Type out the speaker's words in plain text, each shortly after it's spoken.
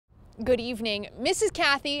Good evening. Mrs.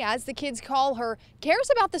 Kathy, as the kids call her, cares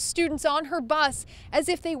about the students on her bus as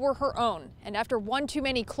if they were her own. And after one too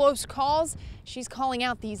many close calls, she's calling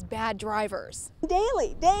out these bad drivers.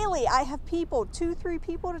 Daily, I have people, 2-3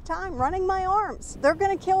 people at a time, running my arms. They're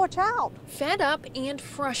going to kill a child. Fed up and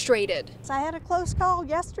frustrated. I had a close call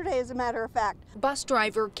yesterday, as a matter of fact. Bus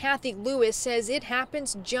driver Kathy Lewis says it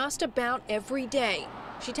happens just about every day.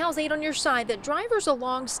 She tells 8 on Your Side that drivers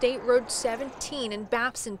along State Road 17 in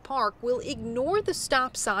Babson Park will ignore the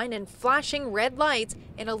stop sign and flashing red lights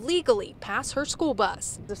and illegally pass her school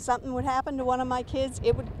bus. If something would happen to one of my kids,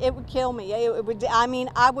 it would kill me.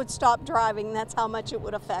 I would stop driving. That's how much it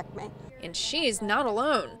would affect me. And she's not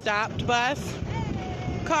alone. Stopped bus,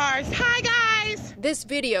 cars. Hi, guys! This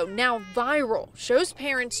video, now viral, shows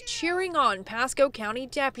parents cheering on Pasco County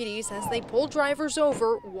deputies as they pull drivers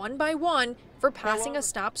over one by one for passing a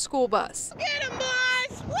stopped school bus. Get him,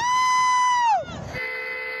 boys! Woo!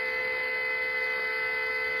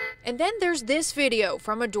 And then there's this video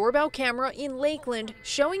from a doorbell camera in Lakeland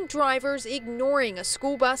showing drivers ignoring a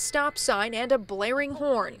school bus stop sign and a blaring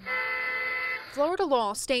horn. Florida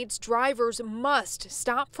law states drivers must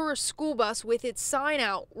stop for a school bus with its sign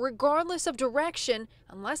out, regardless of direction,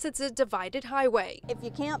 unless it's a divided highway. If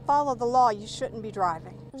you can't follow the law, you shouldn't be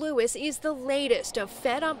driving. Lewis is the latest of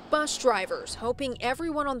fed-up bus drivers, hoping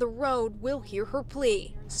everyone on the road will hear her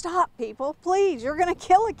plea. Stop, people, please. You're going to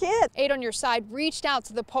kill a kid. 8 on Your Side reached out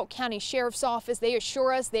to the Polk County Sheriff's Office. They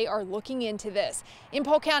assure us they are looking into this. In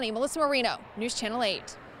Polk County, Melissa Marino, News Channel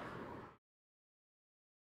 8.